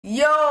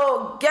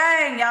Yo,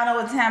 gang, y'all know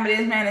what time it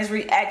is, man. It's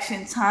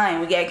reaction time.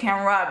 We got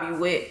Camarabi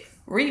with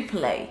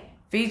Replay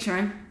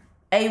featuring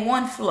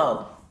A1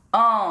 Flow.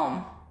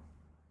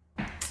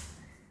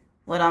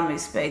 What I'm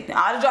expecting.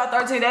 I just dropped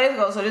 13 days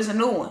ago, so this is a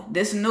new one.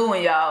 This is a new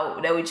one,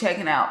 y'all, that we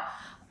checking out.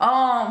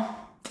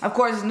 Of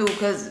course it's new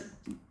because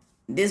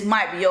this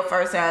might be your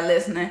first time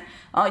listening.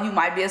 You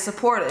might be a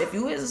supporter. If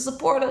you is a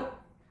supporter,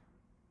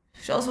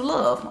 show some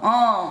love.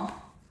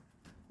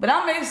 But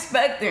I'm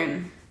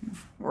expecting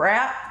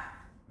rap.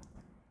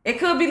 It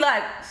could be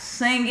like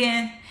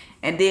singing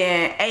and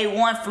then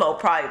A1 Flow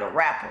probably the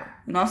rapper.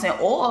 You know what I'm saying?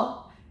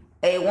 Or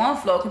A1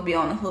 Flow could be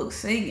on the hook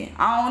singing.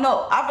 I don't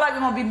know. I feel like it's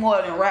gonna be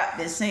more than rap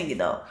than singing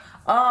though.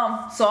 So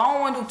I don't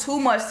want to do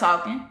too much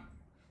talking.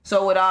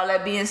 So with all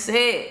that being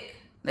said,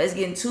 let's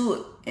get into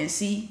it and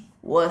see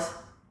what's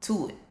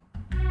to it.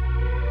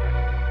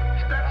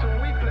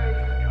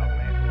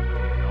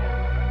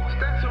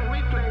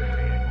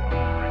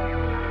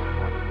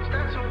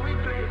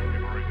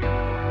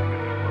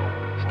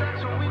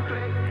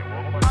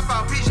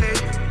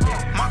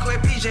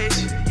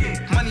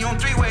 PJs, money on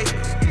three-way,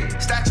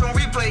 stacks on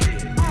replay.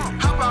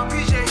 How about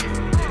PJ?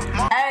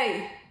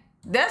 Hey,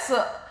 that's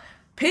a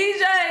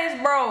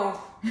PJs, bro.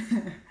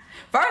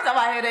 First off,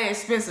 I hear they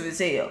expensive as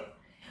hell.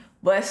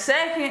 But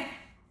second,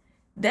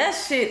 that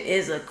shit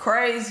is a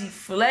crazy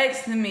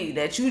flex to me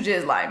that you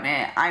just like,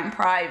 man, I'm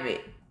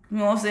private. You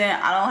know what I'm saying?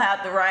 I don't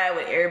have to ride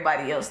with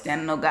everybody else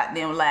standing no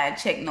goddamn line,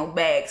 check no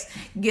bags,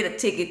 get a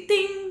ticket,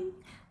 ding,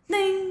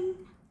 ding,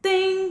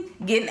 ding,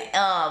 getting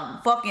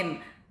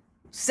fucking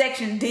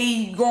Section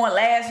D going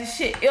last and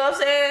shit, you know what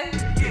I'm saying?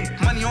 Yeah,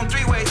 money on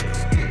three-way,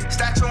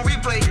 stacks on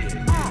replay.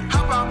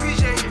 How about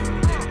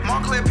PJ?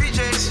 Montclair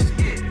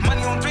PJs,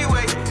 money on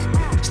three-way,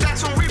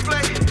 stacks on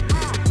replay.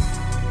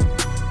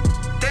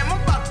 Damn,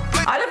 I'm about to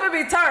play. I just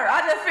be turned.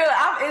 I just feel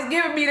like it's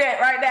giving me that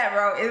right now,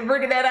 bro. It's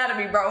bringing that out of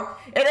me, bro.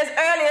 And it's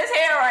early as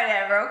hell right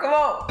now, bro. Come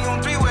on. Money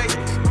on three-way,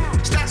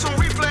 stacks on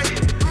replay.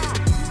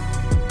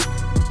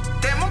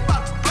 Damn, I'm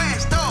about to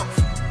blast off.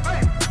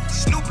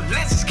 Snoop and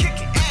Lens is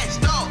kicking ass,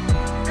 dog.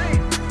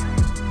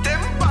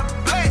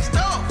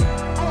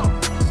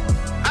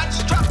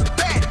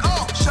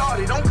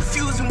 Don't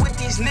confuse him with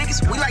these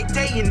niggas. We like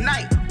day and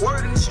night.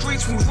 Word in the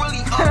streets, we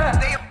really up.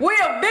 We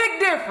a big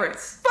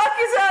difference. Fuck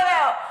his head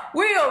out.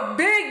 We a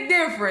big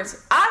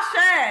difference. I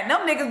shine.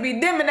 Them niggas be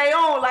dimming they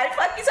own like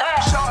fuck his head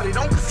out. Shorty,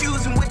 don't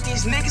confuse him with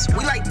these niggas.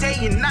 We like day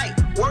and night.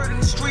 Word in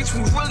the streets,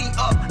 we really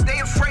up. They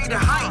afraid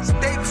of heights.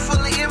 They be full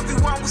of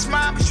everyone was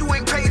mine, but you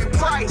ain't paid the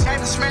price. Had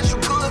to smash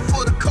you good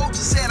for the coach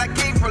said I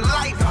gave her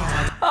life.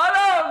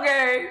 Hold on,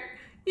 gang.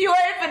 You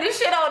ain't finna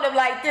shit on them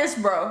like this,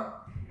 bro.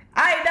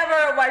 I ain't never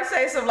heard nobody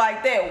say something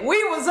like that.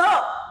 We was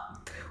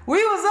up.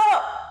 We was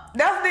up.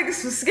 Them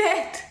niggas was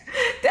scared.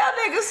 Them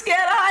niggas scared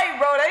of height,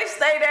 bro. They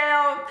stay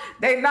down.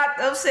 They knock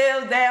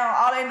themselves down.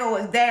 All they know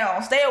is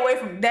down. Stay away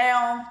from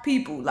down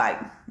people.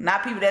 Like,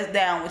 not people that's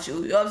down with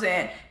you. You know what I'm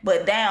saying?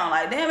 But down.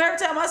 Like, damn, every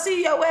time I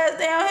see your ass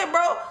down here,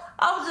 bro,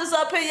 I was just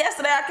up here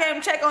yesterday. I came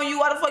to check on you.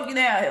 Why the fuck you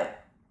down here?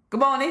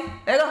 Come on, E.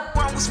 There you go.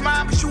 One was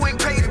mine, but you ain't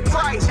paid the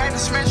price. Had to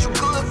smash you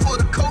good for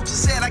the coach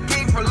said I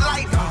gave her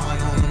life.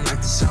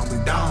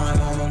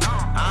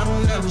 I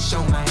don't ever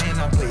show my hand,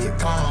 I play it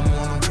calm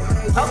on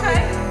them.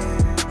 Okay.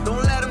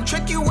 Don't let them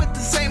trick you with the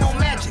same old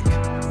magic.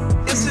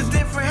 It's a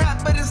different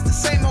hat, but it's the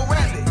same old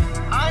rabbit.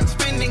 I'm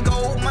spending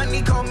gold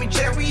money, call me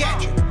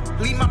geriatric.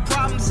 Leave my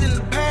problems in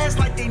the past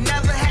like they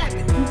never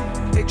happened.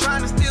 They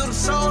trying to steal the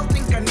soul,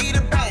 think I need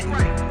a bat.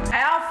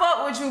 Hey, I'll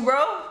fuck with you,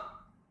 bro.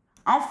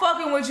 I'm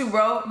fucking with you,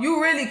 bro.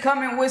 You really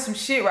coming with some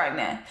shit right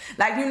now.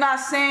 Like, you're not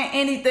saying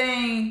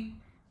anything.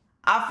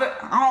 I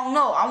don't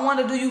know. I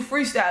want to do you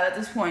freestyle at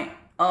this point.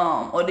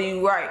 Or do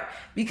you write?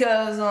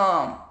 Because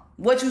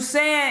what you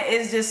saying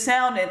is just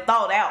sounding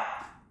thought out.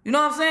 You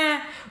know what I'm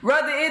saying?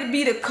 Whether it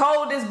be the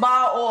coldest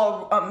bar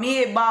or a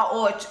mid bar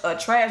or a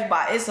trash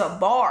bar, it's a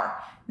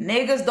bar.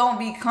 Niggas don't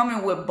be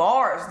coming with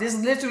bars. This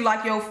is literally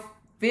like your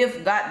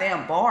fifth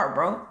goddamn bar,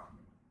 bro.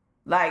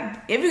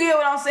 Like, if you get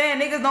what I'm saying,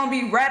 niggas don't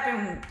be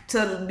rapping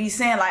to be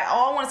saying like,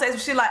 oh, I want to say some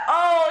shit like,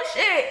 oh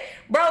shit,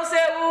 bro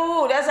said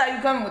woo woo. That's how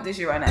you coming with this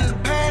shit right now. In the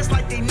past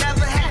like they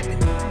never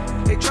happened.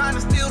 They trying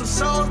to steal the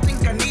soul,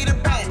 think I need a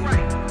bat.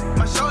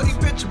 My shorty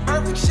picture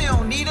perfect, she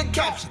don't need a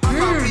caption. I'm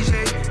about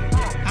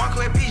PJ,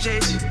 Montclair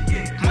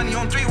PJs, money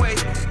on three-way,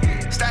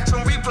 stacks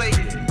on replay.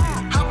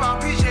 How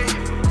about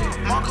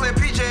PJ, Montclair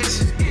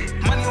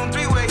PJs, money on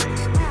three-way,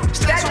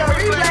 stacks on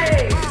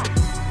replay.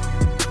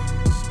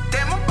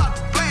 Damn, I'm about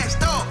to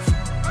blast off.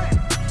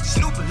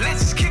 Snoop and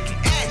Lens is kicking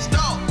ass,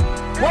 dog.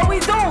 What we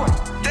doing?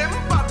 Damn,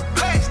 I'm about to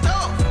blast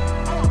off.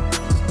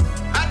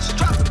 I just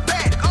dropped the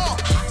bag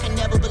off. I can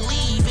never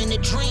believe in the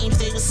dreams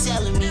they were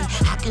selling me.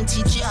 I can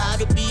teach you how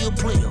to be a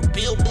player,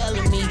 Bill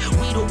Bellamy.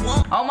 We the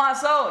one. On my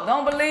soul,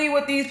 don't believe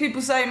what these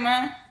people say,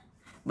 man.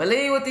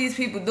 Believe what these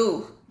people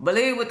do.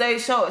 Believe what they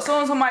show. As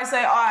soon as somebody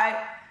say, all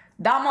right,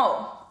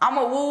 Domo, I'm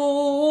a woo woo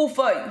woo woo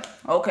for you.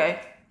 Okay,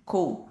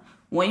 cool.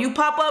 When you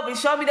pop up and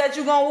show me that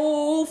you gonna woo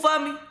woo woo for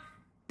me,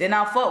 then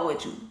I'll fuck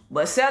with you.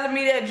 But selling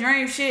me that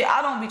dream shit,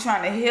 I don't be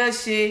trying to hear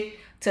shit.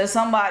 to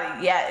somebody,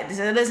 yeah,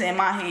 listen in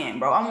my hand,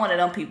 bro. I'm one of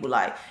them people,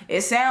 like,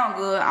 it sound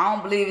good, I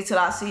don't believe it till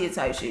I see it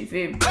type shit, you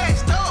feel me?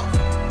 Blast off.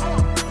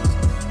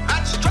 I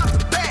just dropped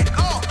the bag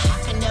off.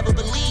 I can never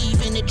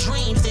believe in the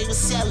dreams they were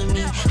selling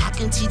me. I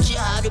can teach you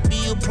how to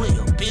be a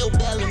player, Bill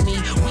Bellamy.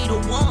 We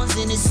the ones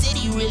in the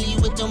city really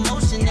with the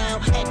motion now.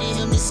 Adding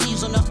him the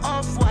sleeves on the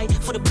off-white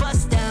for the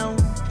bust down.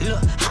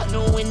 Look, I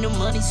know when the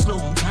money slow,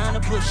 I'm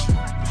kinda pushy.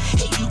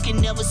 Hey, you can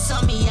never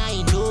sum me, I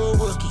ain't no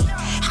rookie.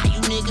 How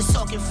you niggas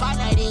talking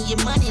finite in your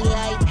money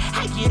like?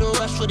 I get a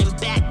rush for them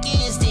back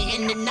ends, they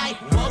in the night.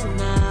 Whoa,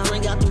 now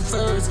bring out them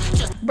furs.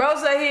 Just Bro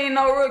said he ain't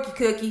no rookie,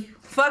 Cookie.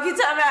 Fuck you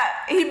talking about?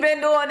 He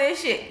been doing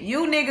this shit.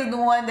 You niggas the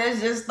one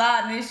that's just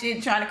starting this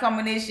shit, trying to come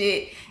in this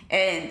shit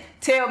and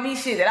tell me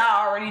shit that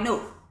I already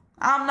knew.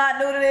 I'm not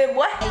new to this,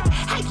 boy.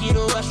 I get a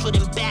rush for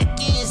them back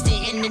ends,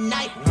 they in the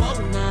night. Whoa,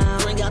 now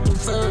bring out them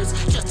furs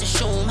just to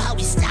show them how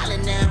we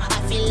styling now.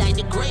 I feel like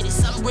the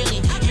greatest, I'm really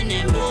in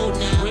that mood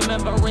now.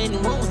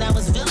 Remembering rules, now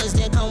it's villas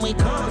that come with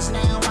cars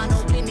now. I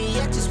know plenty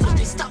of just what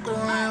they stuck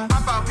around.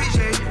 Pop out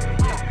PJ,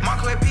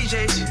 Montclair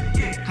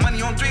PJs,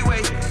 money on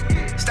three-way,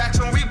 stacks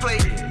on replay.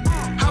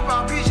 Hop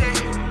out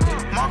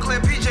PJ,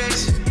 Montclair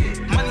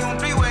PJs, money on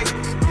three-way,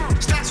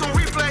 stacks on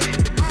replay.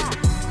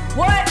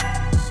 What?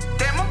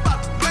 Damn, I'm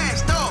about to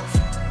blast off.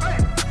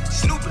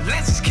 Snoop and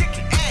lenses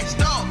kicking ass,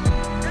 dog.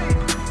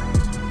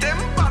 Damn,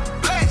 I'm about to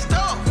blast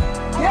off.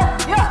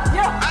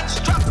 Yeah. I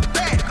just dropped the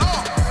bag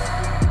off.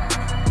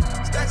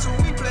 Stacks on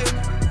replay.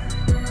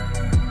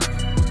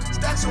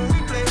 Stacks on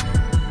replay.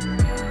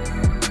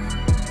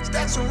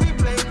 Stacks on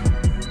replay.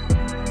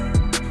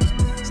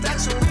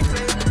 Stacks on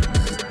replay.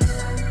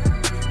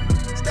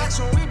 Stacks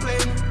on replay.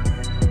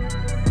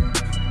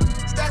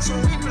 Stacks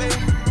on replay.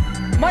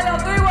 Money on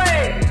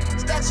three-way.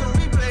 Stacks on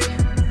replay.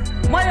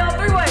 Money on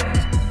three-way.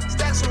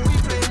 Stacks on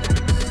replay.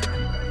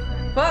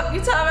 Fuck you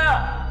talking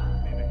about?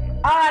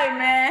 Alright,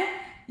 man.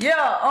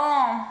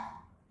 Yeah,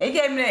 they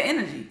gave me that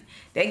energy.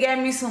 They gave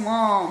me some,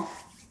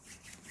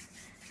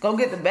 go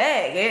get the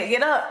bag.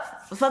 Get up.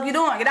 What the fuck you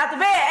doing? Get out the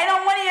bed. Ain't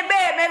no money in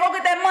bed, man. Go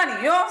get that money.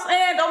 You know what I'm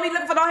saying? Don't be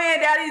looking for no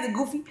handout either,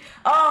 goofy.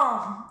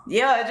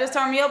 Yeah, it just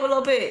turned me up a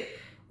little bit.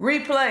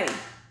 Replay.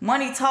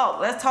 Money talk.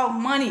 Let's talk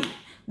money.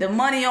 The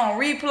money on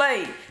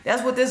replay.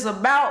 That's what this is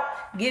about.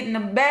 Getting the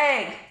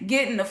bag.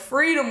 Getting the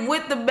freedom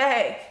with the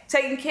bag.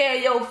 Taking care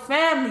of your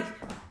family.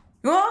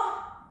 You know?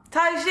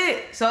 Type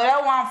shit. So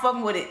that's why I'm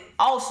fucking with it.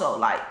 Also,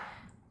 like,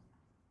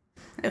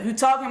 if you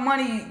talking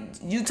money,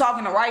 you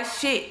talking the right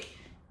shit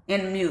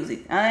in the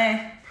music.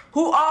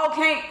 Who all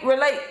can't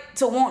relate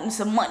to wanting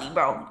some money,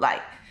 bro?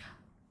 Like,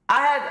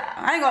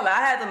 I ain't gonna lie,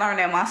 I had to learn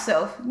that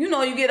myself. You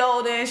know, you get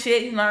older and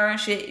shit, you learn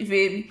shit, you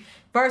feel me?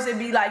 First it'd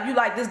be like, you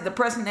like this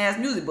depressing ass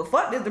music, but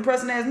fuck this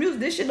depressing ass music.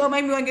 This shit don't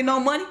make me wanna get no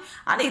money.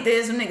 I need to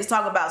hear some niggas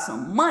talk about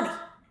some money.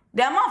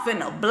 Damn, I'm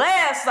finna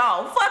blast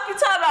off. Fuck you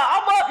talking about?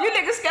 I'm up. You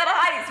niggas scared of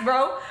heights,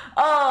 bro.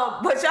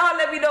 But y'all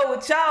let me know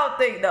what y'all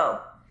think,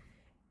 though.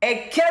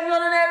 And catch me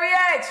on that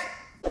reaction.